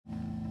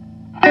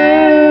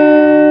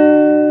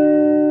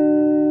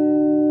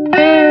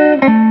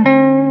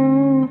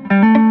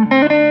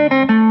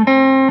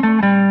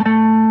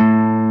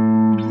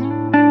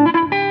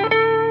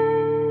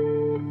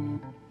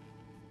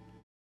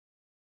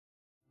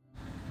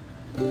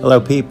Hello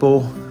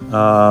people,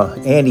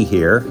 Andy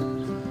here.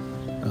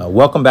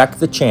 Welcome back to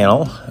the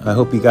channel. I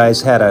hope you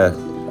guys had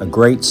a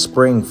great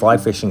spring fly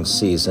fishing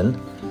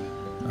season.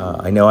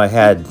 I know I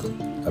had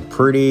a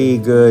pretty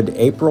good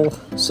April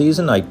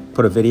season. I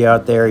put a video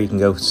out there, you can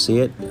go see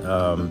it.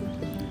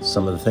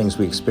 Some of the things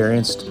we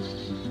experienced.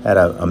 Had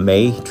a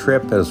May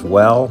trip as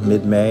well,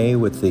 mid-May,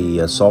 with the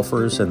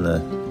sulfurs and the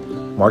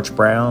March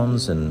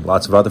browns and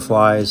lots of other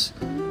flies.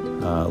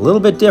 A little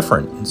bit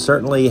different.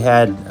 Certainly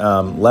had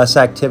less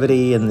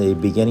activity in the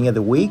beginning of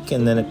the week,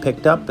 and then it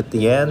picked up at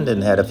the end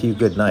and had a few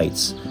good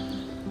nights.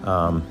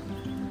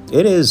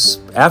 It is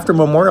after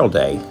Memorial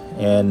Day,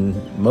 and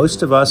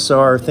most of us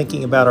are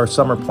thinking about our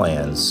summer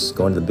plans,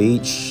 going to the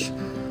beach,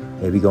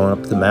 maybe going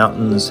up the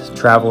mountains,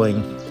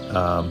 traveling.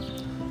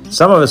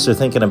 Some of us are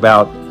thinking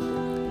about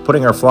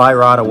putting our fly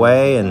rod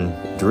away and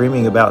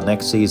dreaming about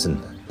next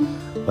season.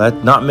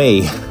 But not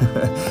me.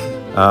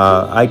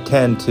 I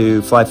tend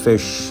to fly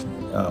fish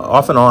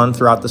off and on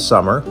throughout the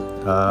summer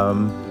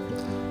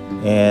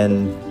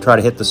and try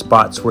to hit the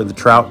spots where the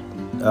trout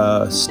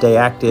stay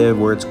active,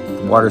 where it's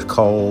water's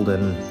cold,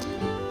 and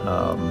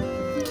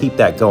keep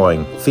that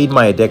going. Feed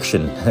my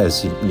addiction,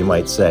 as you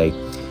might say.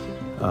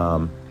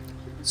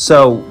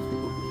 So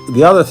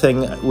the other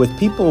thing with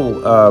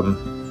people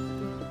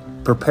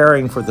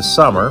preparing for the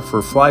summer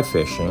for fly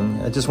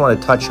fishing, I just want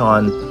to touch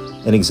on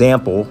an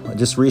example,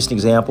 just a recent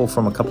example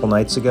from a couple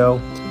nights ago,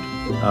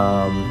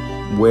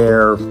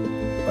 where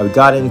I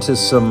got into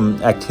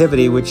some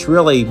activity which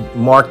really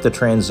marked the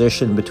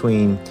transition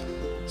between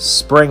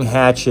spring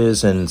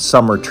hatches and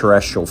summer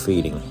terrestrial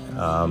feeding.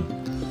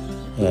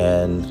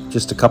 And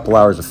just a couple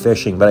hours of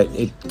fishing, but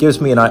it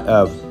gives me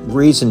a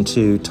reason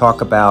to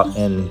talk about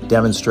and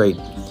demonstrate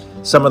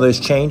some of those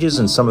changes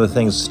and some of the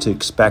things to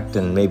expect,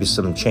 and maybe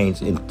some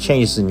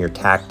changes in your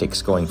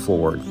tactics going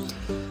forward.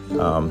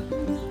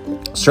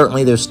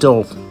 Certainly there's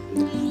still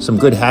some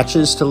good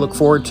hatches to look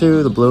forward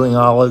to: the blueing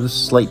olives,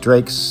 slate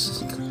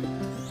drakes,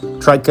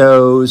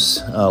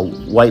 tricos,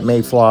 white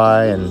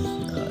mayfly,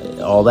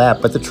 and all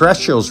that. But the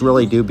terrestrials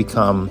really do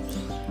become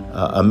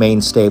a main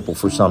staple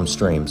for some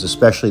streams,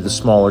 especially the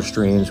smaller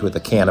streams with a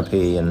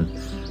canopy, and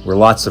where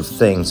lots of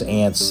things,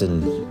 ants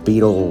and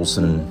beetles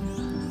and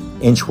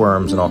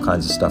inchworms and all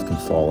kinds of stuff can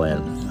fall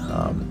in.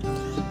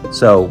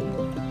 So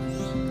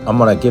I'm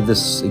going to give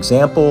this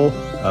example.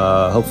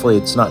 Hopefully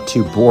it's not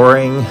too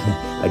boring.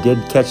 I did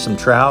catch some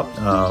trout,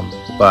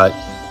 but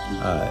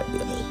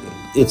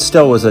it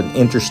still was an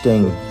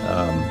interesting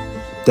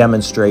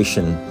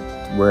demonstration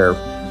where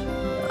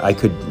I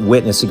could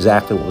witness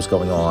exactly what was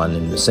going on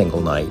in a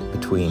single night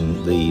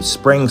between the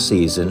spring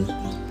season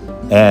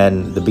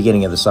and the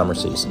beginning of the summer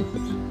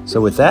season. So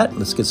with that,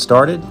 let's get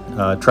started.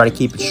 Try to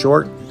keep it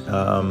short,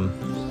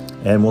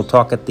 and we'll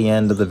talk at the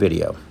end of the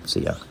video.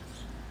 See ya.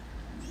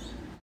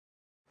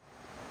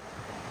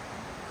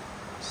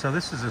 So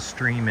this is a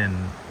stream in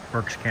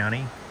Berks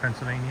County,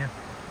 Pennsylvania.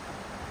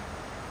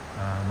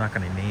 I'm not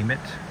going to name it.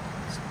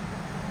 It's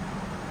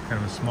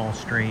kind of a small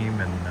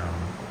stream, and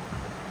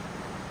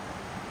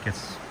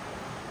gets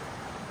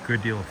a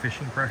good deal of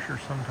fishing pressure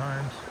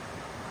sometimes.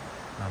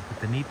 But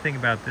the neat thing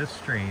about this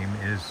stream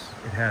is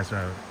it has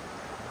a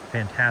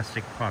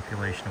fantastic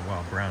population of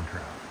wild brown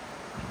trout.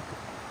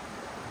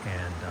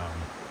 And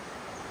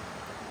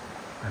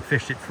I've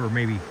fished it for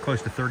maybe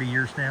close to 30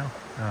 years now.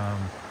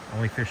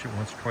 Only fish it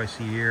once or twice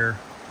a year.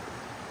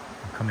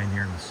 I'll come in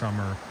here in the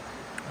summer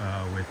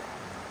with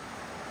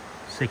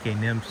sake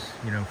nymphs,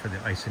 for the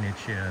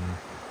Isonichia and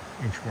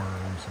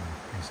inchworms and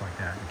things like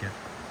that. You get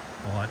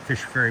a lot,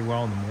 fish very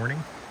well in the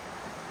morning.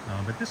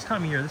 But this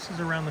time of year, this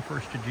is around the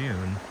 1st of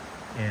June,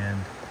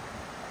 and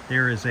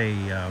there is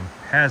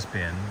has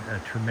been a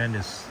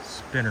tremendous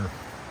spinner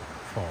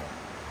fall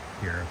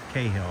here,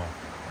 Cahill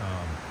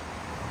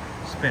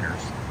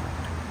spinners.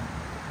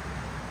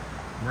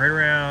 Right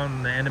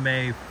around the end of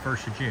May,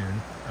 1st of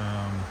June,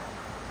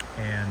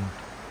 and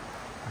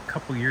a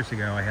couple years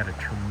ago I had a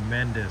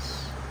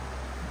tremendous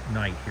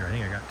night here. I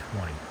think I got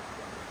 20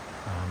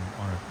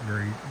 on a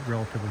very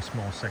relatively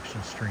small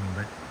section stream,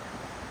 but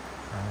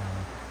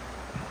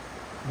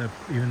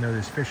even though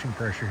there's fishing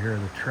pressure here,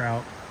 the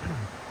trout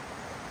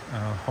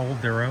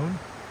hold their own.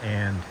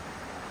 And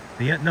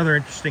another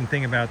interesting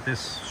thing about this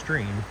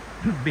stream,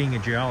 being a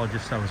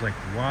geologist, I was like,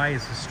 why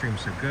is this stream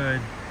so good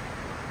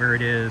where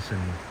it is?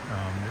 And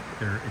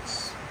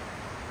it's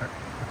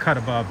a cut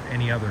above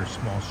any other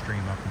small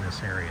stream up in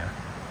this area.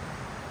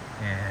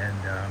 And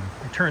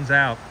it turns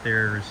out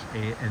there's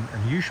an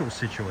unusual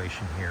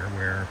situation here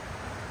where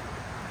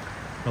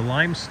the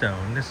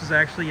limestone, this is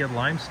actually a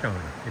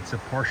limestone. It's a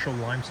partial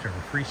limestone,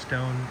 a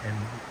freestone and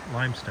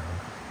limestone.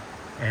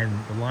 And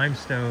the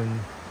limestone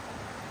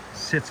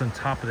sits on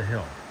top of the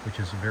hill, which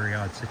is a very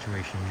odd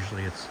situation.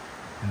 Usually it's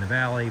in the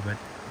valley, but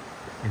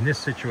in this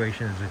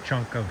situation there's a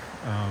chunk of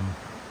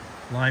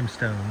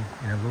limestone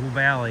in a little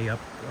valley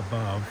up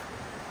above.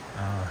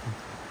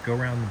 Go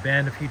around the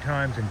bend a few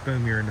times and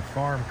boom, you're into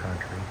farm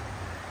country.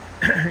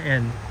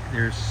 And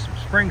there's some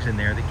springs in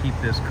there that keep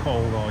this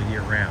cold all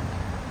year round,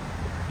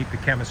 keep the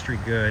chemistry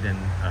good, and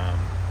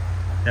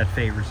that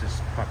favors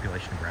this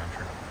population of brown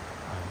trout.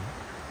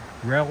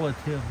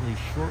 Relatively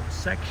short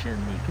section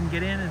you can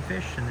get in and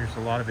fish, and there's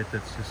a lot of it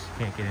that's just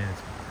can't get in.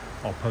 It's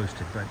all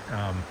posted, but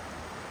I'm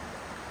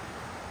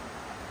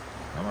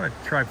going to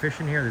try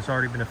fishing here. There's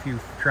already been a few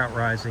trout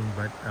rising,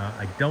 but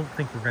I don't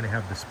think we're going to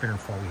have the spinner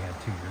fall we had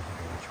 2 years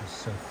ago, which was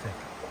so thick.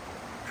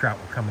 Trout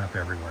were coming up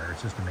everywhere.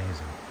 It's just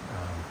amazing.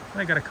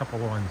 I got a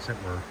couple of ones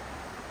that were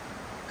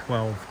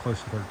 12,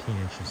 close to 13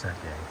 inches that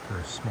day. For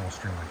a small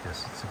stream like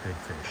this, it's a good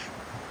fish.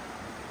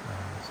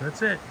 So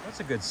that's it. That's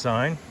a good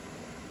sign.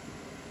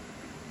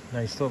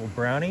 Nice little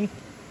brownie,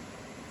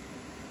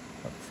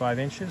 up 5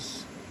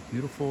 inches.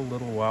 Beautiful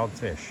little wild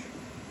fish.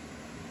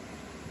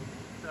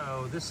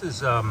 So this is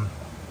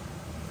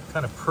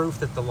kind of proof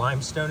that the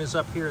limestone is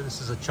up here.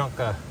 This is a chunk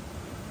of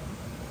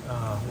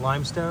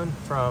limestone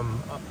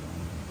from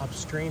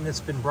upstream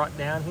that's been brought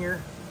down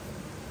here.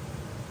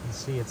 You can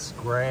see it's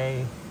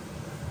gray.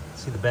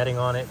 See the bedding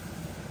on it.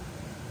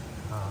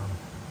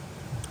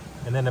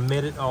 And then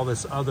amid it, all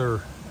this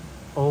other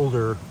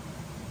older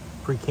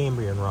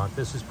Precambrian rock.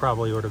 This is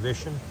probably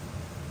Ordovician,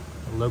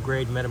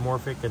 low-grade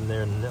metamorphic, and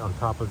then on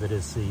top of it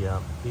is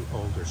the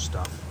older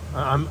stuff.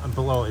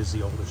 Below is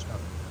the older stuff.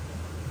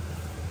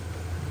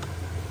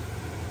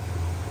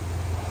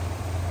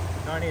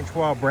 9-inch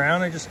wild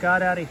brown I just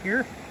got out of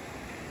here,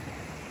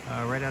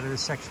 right out of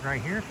this section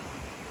right here,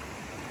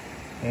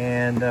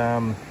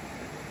 and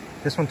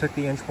this one took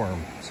the inchworm.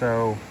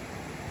 So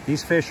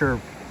these fish are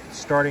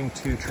starting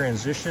to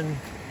transition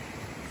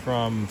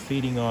from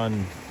feeding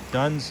on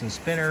duns and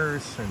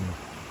spinners and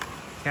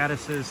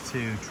caddises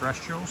to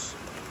terrestrials.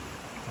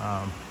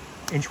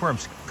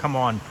 Inchworms come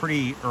on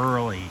pretty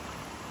early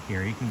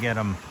here. You can get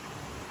them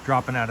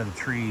dropping out of the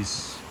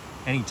trees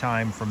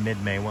anytime from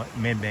mid-May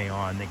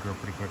on. They grow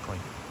pretty quickly.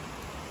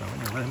 So I'm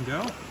gonna let them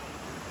go.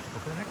 Go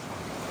for the next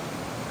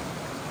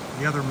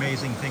one. The other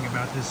amazing thing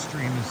about this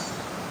stream is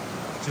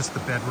just the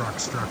bedrock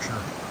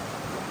structure.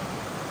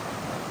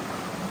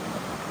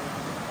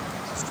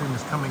 The stream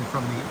is coming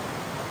from the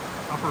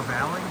upper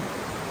valley.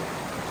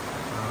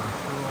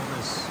 Through all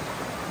this,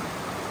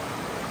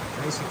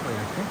 basically,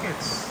 I think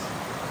it's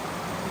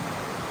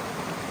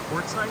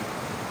quartzite,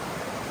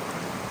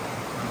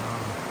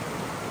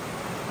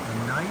 and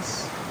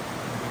gneiss.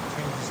 It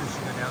changes as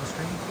you go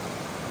downstream,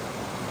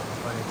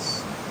 but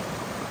it's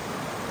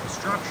the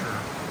structure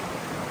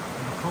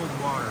in the cold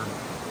water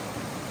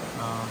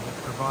that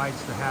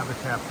provides the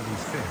habitat for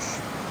these fish.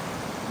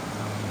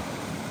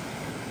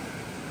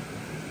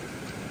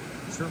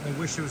 Certainly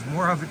wish there was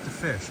more of it to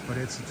fish, but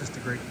it's just a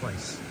great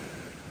place.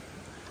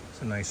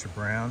 A nicer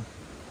brown.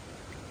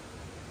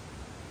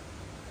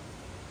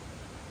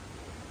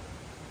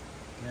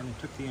 And it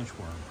took the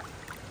inchworm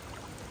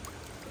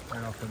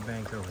right off the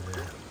bank over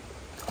there.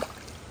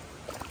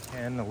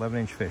 And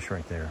 11-inch fish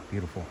right there.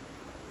 Beautiful.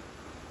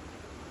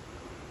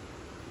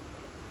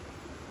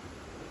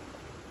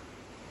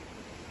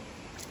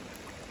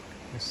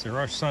 Yes, there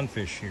are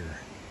sunfish here.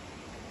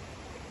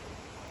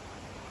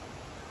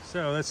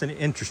 So that's an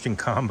interesting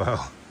combo.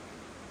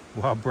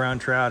 Wild brown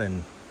trout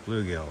and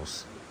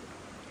bluegills.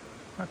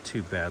 Not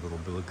too bad, little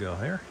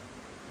bluegill here.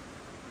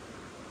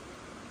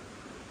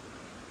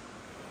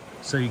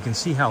 So you can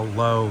see how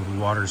low the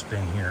water's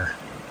been here.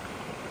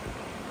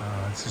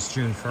 This is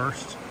June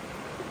 1st,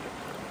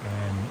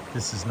 and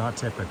this is not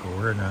typical.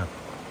 We're in a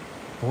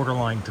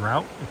borderline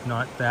drought, if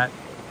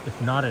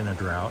not in a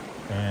drought,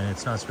 and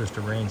it's not supposed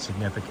to rain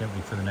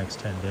significantly for the next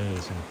 10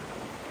 days. And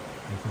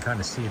you can kind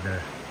of see the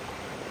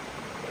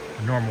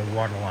normal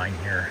water line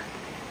here.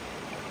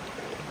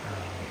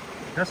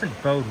 Doesn't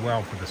bode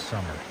well for the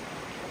summer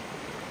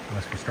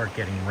unless we start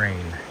getting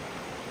rain.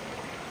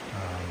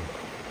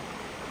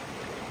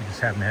 We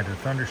just haven't had the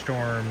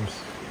thunderstorms,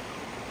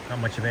 not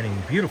much of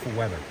anything. Beautiful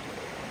weather,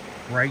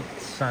 bright,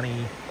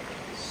 sunny,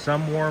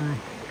 some warm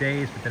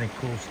days, but then it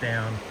cools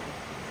down,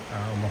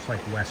 almost like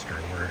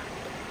western, where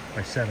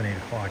by 7, 8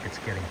 o'clock it's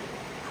getting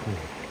cool.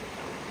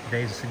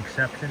 Today's an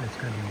exception. It's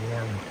going to be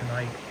warm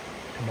tonight,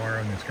 tomorrow,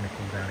 and it's going to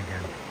cool down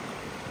again.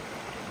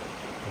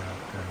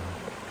 But,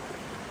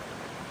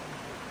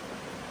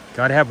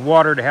 gotta have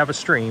water to have a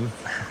stream.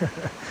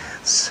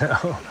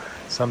 So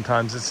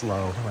sometimes it's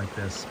low like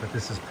this, but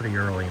this is pretty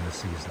early in the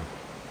season.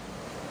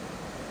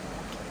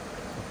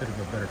 A bit of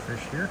a better fish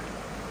here.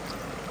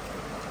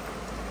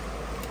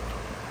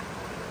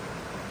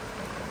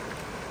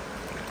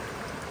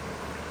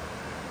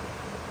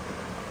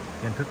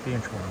 Again, took the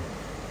inchworm.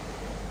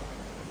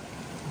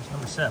 Here's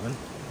number 7,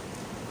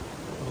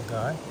 little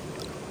guy.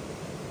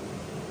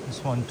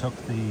 This one took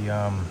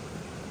the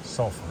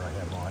sulfur I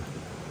have on.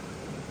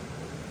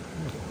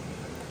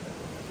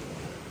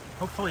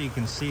 Hopefully you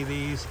can see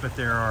these, but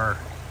there are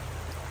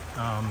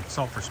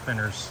sulfur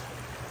spinners,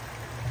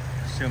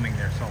 assuming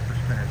they're sulfur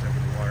spinners over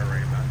the water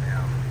right about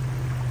now.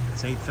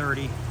 It's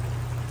 8:30,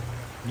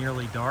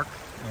 nearly dark,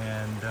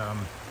 and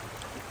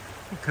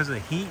because of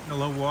the heat and the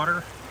low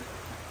water,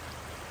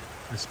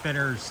 the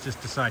spinners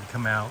just decide to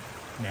come out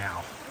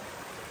now.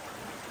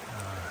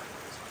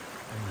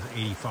 It was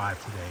 85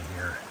 today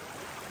here.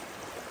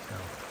 So,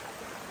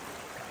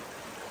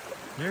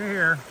 They're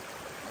here.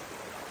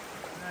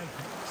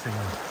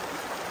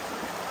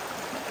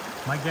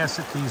 My guess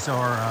that these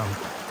are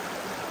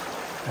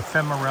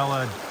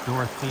Ephemerella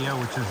dorothea,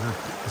 which is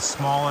the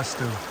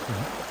smallest of the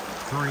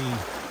three.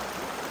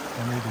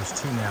 And maybe there's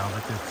two now,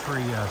 but they're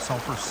three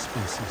sulfur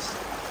species.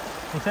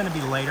 They tend to be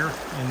later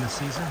in the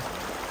season.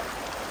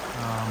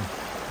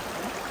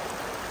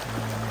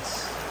 And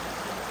it's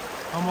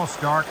almost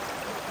dark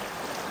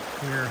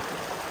here.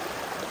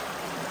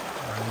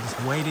 I just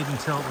waited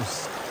until it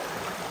was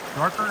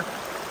darker,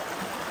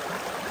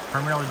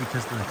 primarily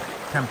because of the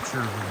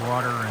temperature of the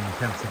water and the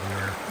temperature of the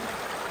air.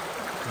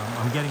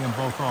 I'm getting them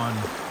both on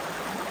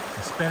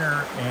a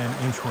spinner and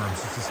inchworms.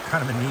 It's just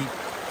kind of a neat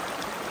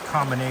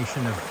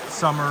combination of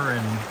summer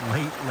and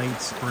late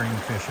spring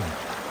fishing.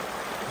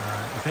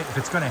 If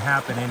it's going to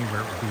happen anywhere,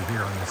 it would be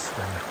here on this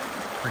string.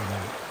 Pretty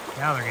neat.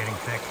 Now they're getting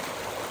thick.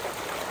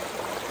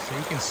 So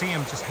you can see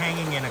them just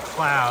hanging in a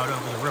cloud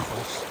over the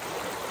riffles.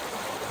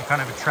 They're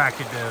kind of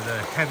attracted to the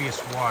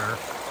heaviest water,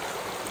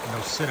 and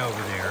they'll sit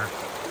over there.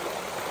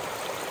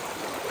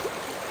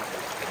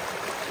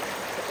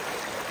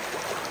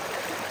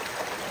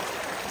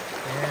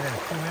 And in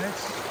a few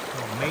minutes,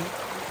 they'll mate,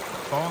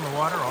 fall in the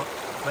water,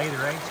 lay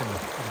their eggs, and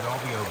it'll all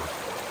be over.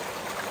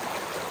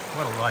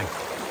 What a life.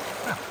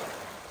 Huh.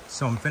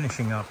 So I'm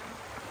finishing up.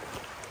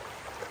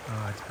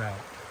 It's about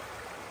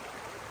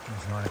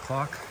 9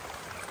 o'clock.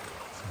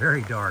 It's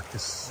very dark.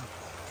 This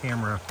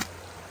camera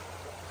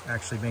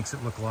actually makes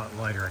it look a lot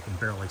lighter. I can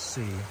barely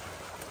see.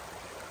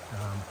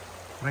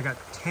 But I got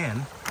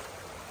 10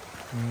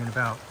 in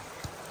about,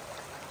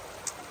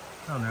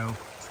 I don't know,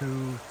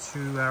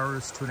 2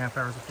 hours, 2.5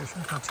 hours of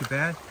fishing. Not too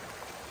bad.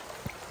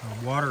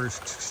 Water is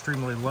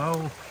extremely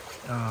low.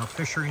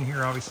 Fish are in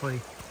here, obviously.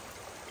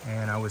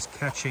 And I was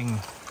catching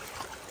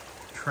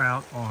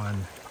trout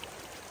on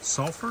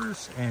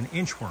sulfurs and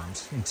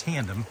inchworms in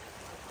tandem.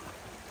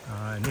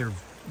 And they're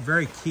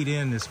very keyed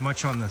in as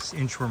much on this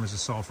inchworm as a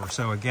sulfur.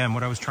 So again,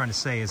 what I was trying to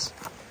say is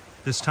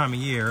this time of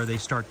year, they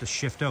start to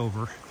shift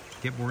over,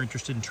 get more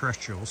interested in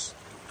terrestrials.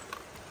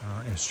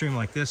 In a stream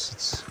like this,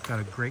 it's got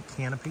a great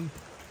canopy.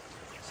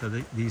 So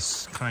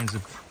these kinds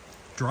of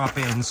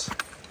drop-ins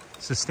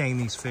sustain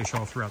these fish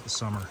all throughout the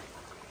summer.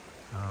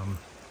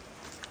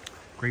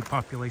 Great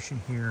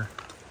population here.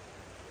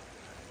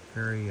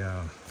 Very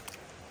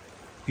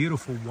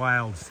beautiful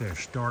wild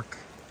fish, dark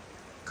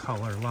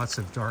color, lots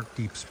of dark,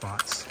 deep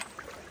spots.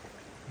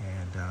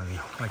 And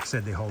like I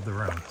said, they hold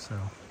their own. So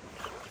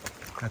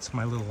that's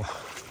my little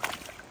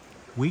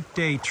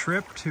weekday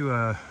trip to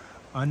a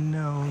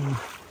unknown,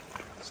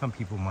 some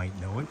people might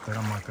know it, but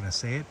I'm not going to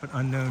say it, but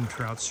unknown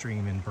trout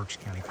stream in Berks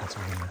County,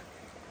 Pennsylvania,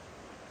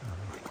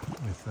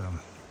 with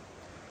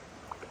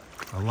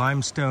a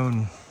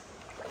limestone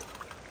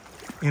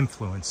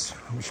influence,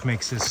 which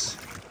makes this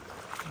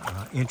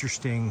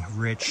interesting,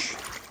 rich,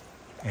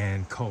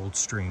 and cold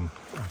stream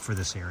for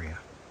this area.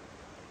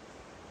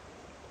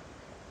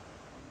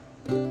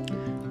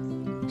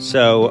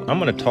 So I'm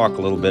going to talk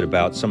a little bit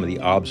about some of the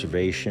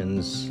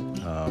observations,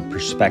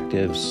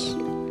 perspectives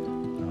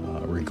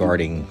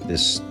regarding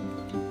this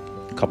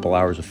couple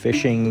hours of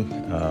fishing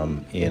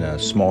in a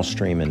small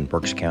stream in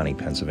Berks County,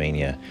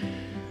 Pennsylvania.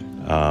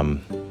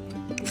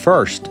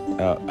 First,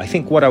 I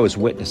think what I was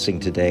witnessing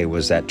today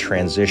was that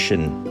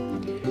transition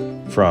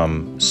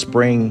from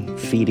spring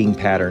feeding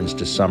patterns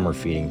to summer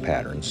feeding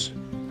patterns.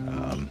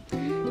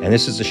 And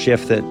this is a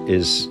shift that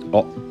is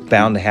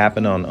bound to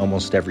happen on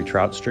almost every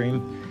trout stream.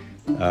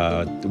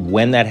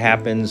 When that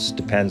happens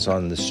depends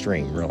on the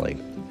stream, really,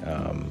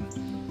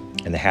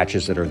 and the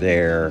hatches that are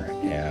there,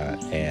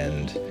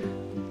 and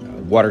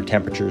water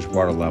temperatures,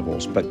 water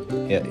levels. But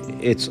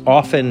it's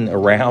often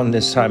around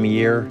this time of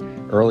year,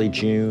 early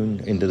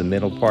June into the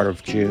middle part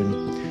of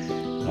June.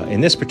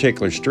 In this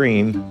particular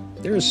stream,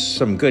 there's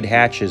some good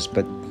hatches,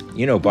 but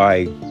you know,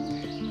 by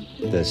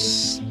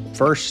this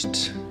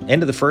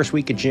end of the first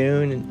week of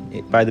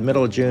June, by the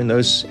middle of June,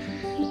 those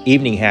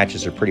evening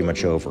hatches are pretty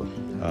much over,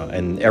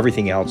 and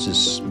everything else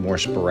is more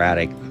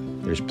sporadic.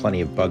 There's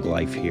plenty of bug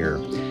life here,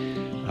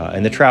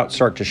 and the trout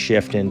start to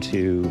shift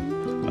into,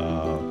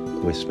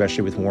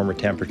 especially with warmer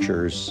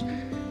temperatures,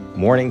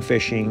 morning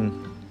fishing,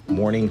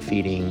 morning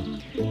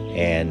feeding,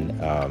 and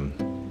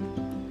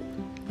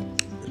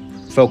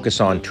focus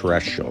on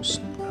terrestrials.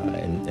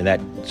 And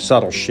that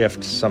subtle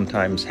shift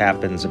sometimes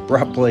happens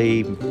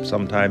abruptly,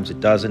 sometimes it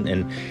doesn't.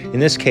 And in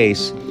this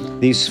case,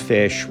 these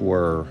fish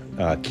were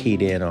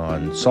keyed in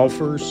on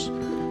sulfurs,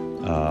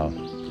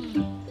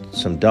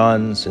 some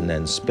duns, and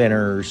then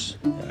spinners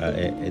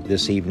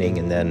this evening,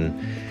 and then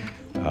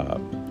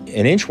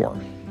an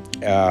inchworm.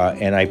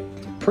 And I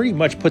pretty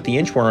much put the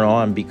inchworm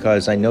on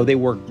because I know they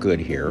work good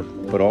here,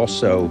 but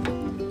also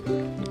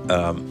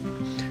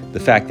the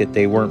fact that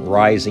they weren't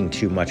rising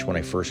too much when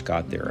I first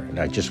got there, and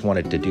I just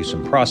wanted to do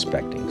some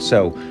prospecting.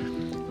 So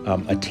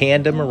a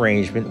tandem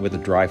arrangement with a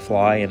dry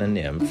fly and a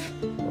nymph,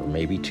 or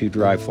maybe two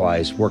dry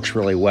flies, works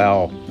really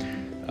well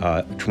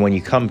when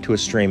you come to a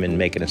stream and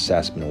make an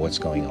assessment of what's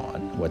going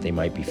on, what they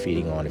might be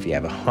feeding on, if you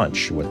have a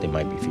hunch what they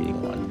might be feeding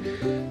on.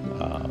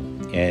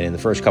 And in the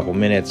first couple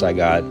minutes, I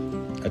got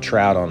a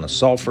trout on a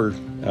sulfur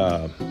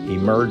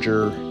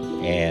emerger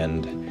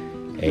and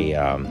a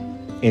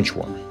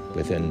inchworm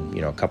within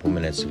a couple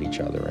minutes of each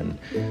other. And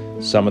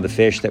some of the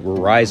fish that were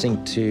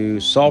rising to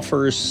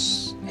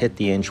sulfurs hit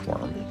the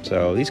inchworm.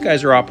 So these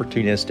guys are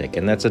opportunistic,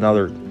 and that's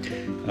another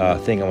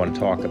thing I want to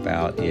talk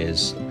about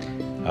is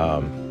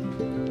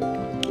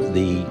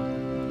the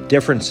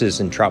differences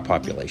in trout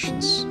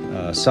populations.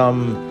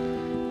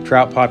 Some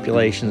trout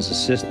populations,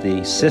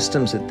 the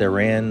systems that they're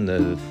in,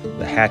 the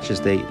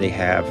hatches they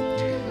have,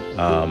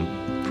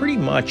 pretty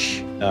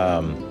much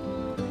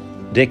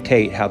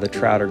dictate how the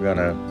trout are going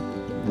to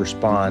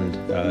respond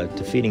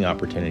to feeding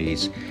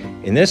opportunities.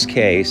 In this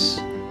case,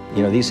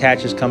 these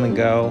hatches come and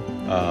go,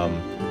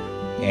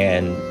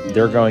 and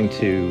they're going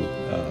to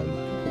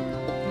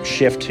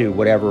shift to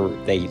whatever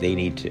they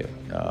need to.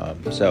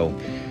 So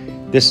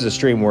this is a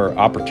stream where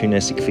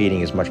opportunistic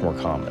feeding is much more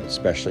common,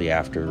 especially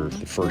after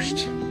the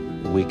first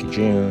week of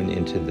June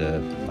into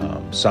the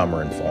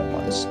summer and fall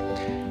months.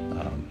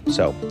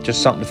 So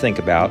just something to think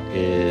about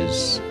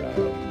is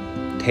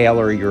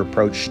tailor your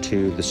approach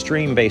to the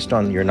stream based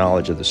on your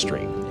knowledge of the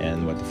stream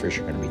and what the fish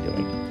are going to be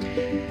doing.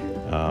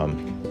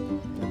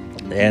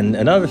 And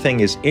another thing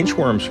is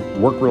inchworms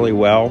work really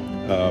well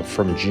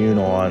from June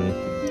on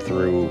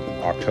through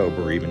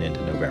October, even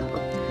into November.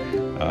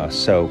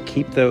 So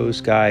keep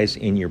those guys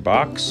in your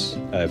box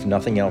if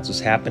nothing else is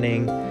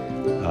happening.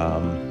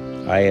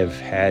 I have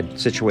had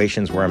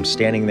situations where I'm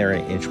standing there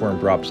and an inchworm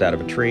drops out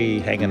of a tree,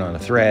 hanging on a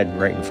thread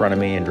right in front of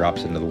me and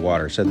drops into the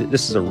water. So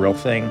this is a real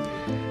thing.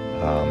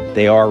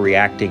 They are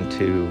reacting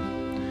to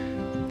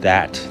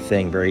that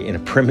thing in a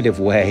primitive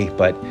way,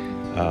 but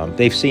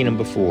they've seen them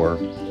before,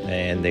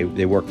 and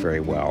they work very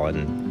well.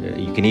 And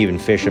you can even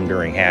fish them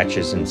during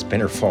hatches and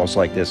spinner falls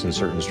like this in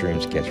certain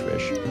streams to catch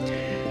fish.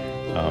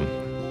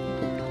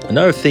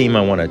 Another theme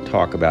I want to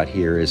talk about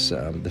here is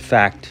the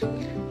fact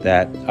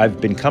that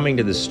I've been coming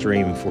to this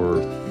stream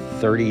for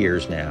 30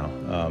 years now.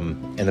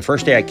 And the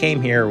first day I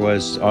came here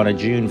was on a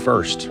June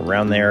 1st.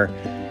 Around there,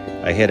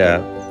 I hit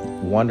a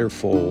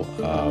wonderful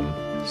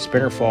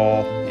spinner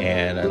fall,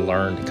 and I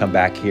learned to come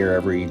back here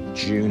every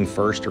June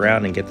 1st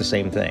around and get the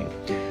same thing.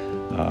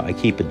 I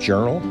keep a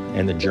journal,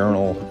 and the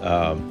journal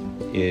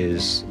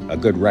is a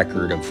good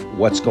record of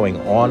what's going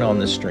on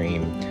the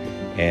stream,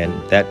 and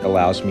that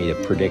allows me to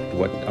predict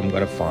what I'm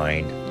going to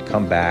find,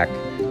 come back,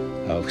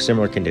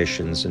 similar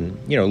conditions, and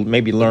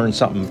maybe learn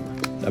something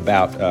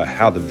about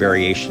how the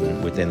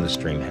variation within the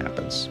stream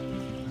happens.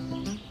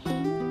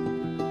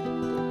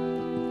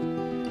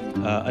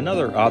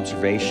 Another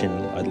observation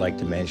I'd like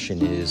to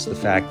mention is the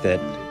fact that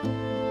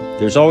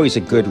there's always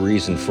a good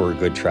reason for a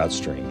good trout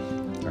stream.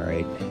 All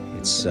right,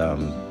 it's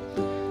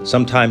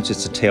sometimes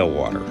it's a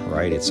tailwater,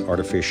 right? It's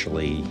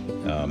artificially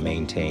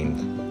maintained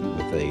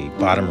with a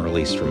bottom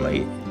release from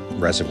a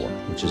reservoir,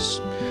 which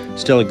is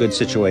still a good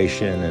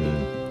situation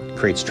and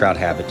creates trout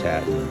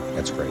habitat, and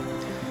that's great.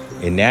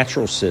 In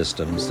natural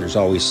systems, there's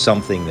always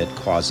something that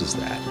causes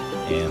that,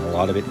 and a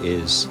lot of it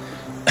is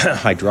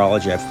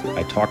hydrology.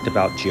 I talked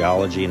about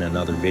geology in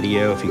another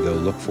video. If you go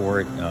look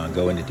for it,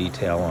 go into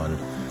detail on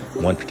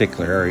one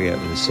particular area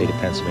in the state of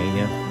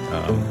Pennsylvania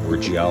where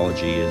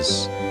geology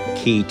is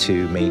key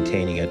to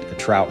maintaining a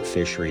trout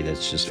fishery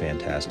that's just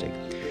fantastic.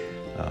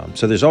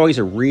 So there's always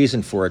a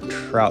reason for a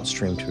trout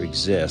stream to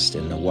exist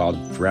in the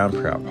wild ground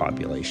trout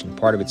population.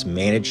 Part of it's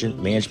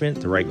management,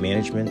 the right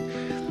management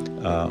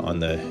on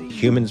the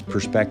human's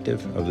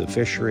perspective of the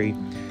fishery.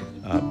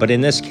 But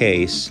in this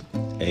case,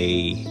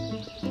 a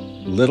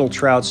little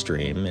trout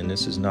stream, and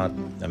this is not,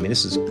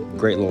 this is a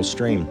great little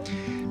stream,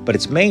 but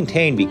it's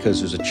maintained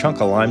because there's a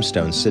chunk of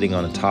limestone sitting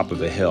on the top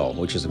of a hill,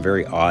 which is a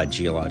very odd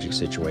geologic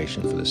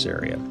situation for this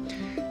area.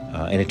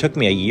 And it took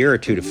me a year or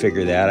two to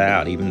figure that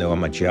out, even though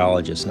I'm a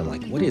geologist, and I'm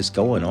like, what is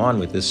going on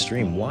with this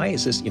stream? Why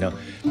is this,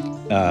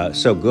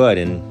 so good?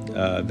 And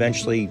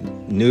eventually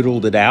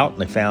noodled it out,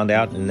 and I found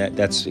out, and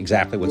that's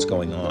exactly what's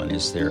going on.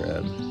 Is there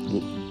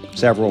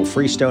several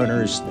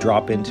freestoners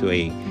drop into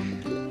a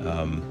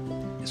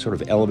sort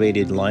of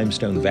elevated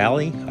limestone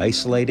valley,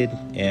 isolated.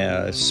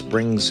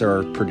 Springs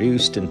are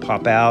produced and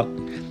pop out,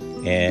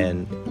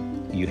 and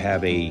you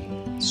have a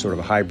sort of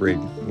a hybrid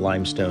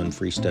limestone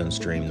freestone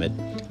stream that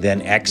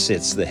then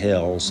exits the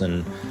hills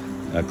and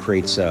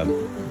creates a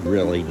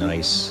really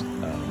nice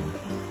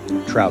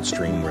trout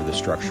stream where the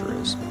structure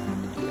is.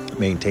 It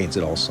maintains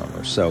it all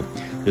summer. So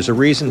there's a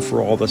reason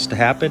for all this to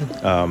happen.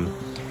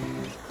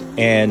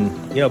 And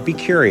be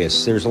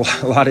curious. There's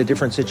a lot of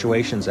different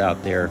situations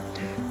out there.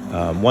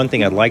 One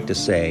thing I'd like to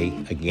say,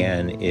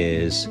 again,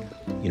 is,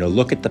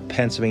 look at the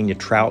Pennsylvania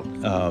trout.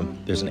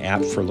 There's an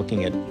app for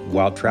looking at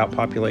wild trout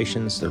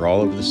populations. They're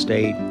all over the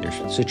state.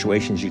 There's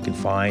situations you can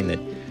find that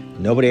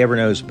nobody ever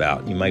knows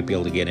about. You might be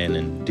able to get in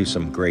and do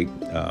some great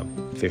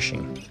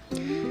fishing.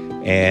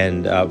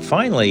 And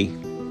finally,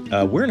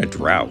 we're in a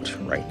drought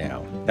right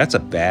now. That's a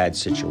bad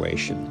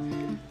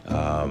situation.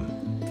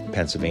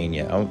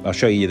 Pennsylvania. I'll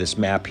show you this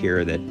map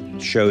here that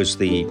shows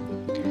the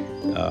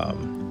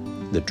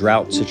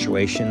drought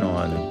situation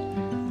on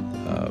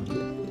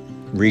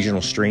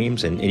regional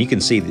streams, and you can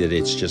see that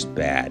it's just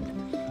bad.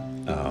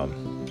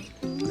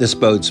 This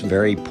bodes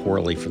very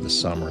poorly for the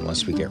summer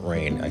unless we get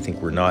rain. I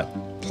think we're not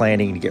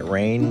planning to get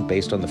rain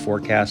based on the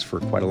forecast for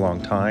quite a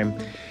long time.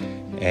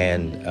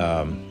 And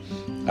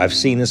I've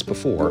seen this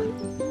before.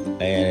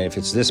 And if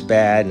it's this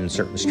bad in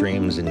certain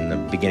streams in the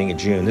beginning of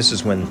June, this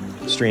is when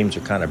streams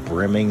are kind of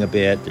brimming a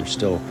bit. There's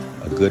still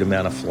a good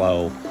amount of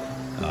flow.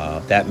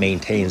 That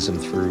maintains them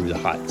through the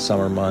hot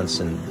summer months,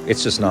 and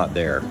it's just not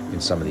there in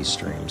some of these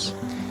streams.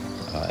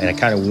 And I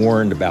kind of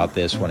warned about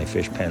this when I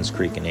fished Penn's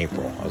Creek in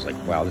April. I was like,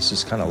 wow, this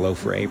is kind of low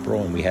for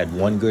April, and we had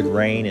one good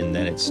rain, and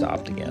then it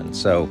stopped again.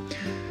 So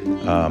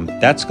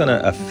that's going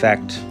to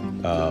affect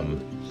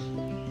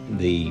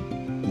the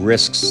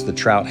risks the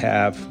trout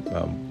have,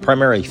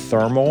 primarily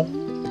thermal.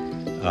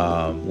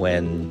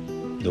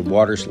 When the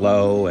water's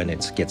low and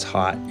it gets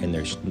hot and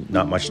there's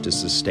not much to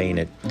sustain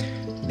it,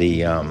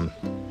 the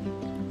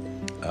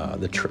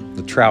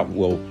trout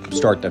will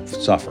start to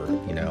suffer,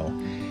 you know.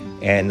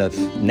 And the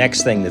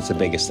next thing that's the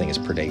biggest thing is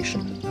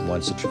predation.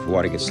 Once the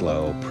water gets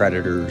low,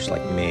 predators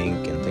like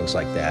mink and things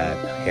like that,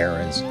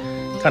 herons,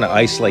 kind of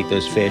isolate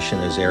those fish in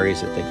those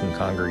areas that they can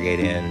congregate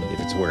in.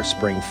 If it's where a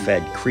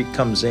spring-fed creek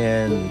comes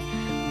in,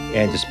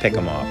 and just pick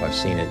them off. I've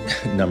seen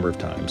it a number of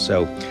times.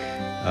 So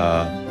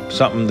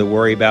something to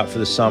worry about for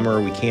the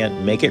summer. We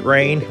can't make it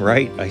rain,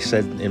 right? I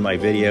said in my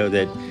video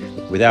that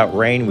without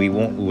rain,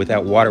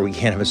 without water, we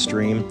can't have a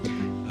stream.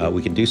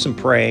 We can do some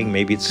praying.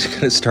 Maybe it's going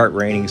to start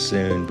raining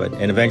soon,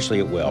 and eventually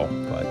it will.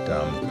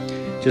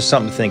 But just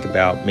something to think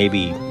about.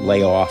 Maybe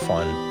lay off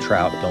on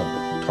trout.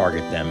 Don't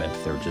target them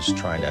if they're just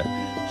trying to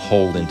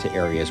hold into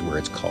areas where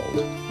it's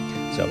cold.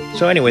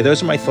 So anyway,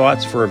 those are my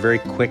thoughts for a very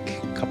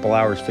quick couple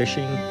hours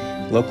fishing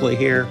locally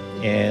here,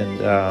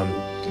 and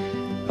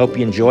hope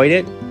you enjoyed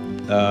it.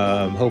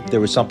 Hope there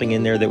was something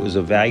in there that was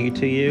of value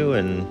to you,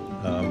 and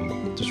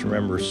just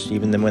remember,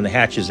 even then when the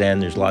hatches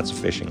end, there's lots of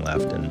fishing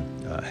left, and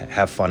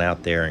have fun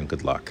out there, and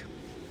good luck.